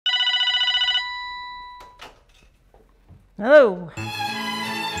Hello.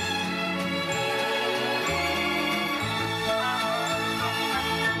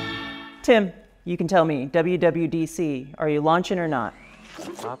 Tim, you can tell me, WWDC, are you launching or not?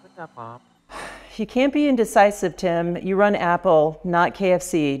 You can't be indecisive, Tim. You run Apple, not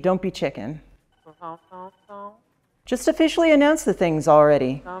KFC. Don't be chicken. Just officially announce the things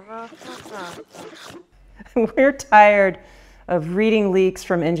already. We're tired of reading leaks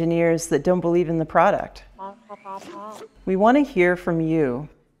from engineers that don't believe in the product. We want to hear from you.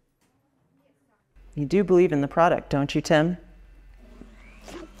 You do believe in the product, don't you, Tim?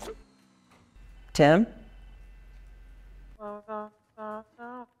 Tim?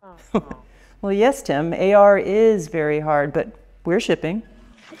 Well, yes, Tim. AR is very hard, but we're shipping.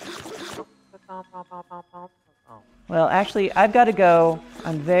 Well, actually, I've got to go.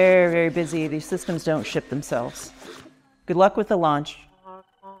 I'm very, very busy. These systems don't ship themselves. Good luck with the launch.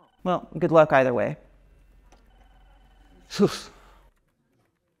 Well, good luck either way.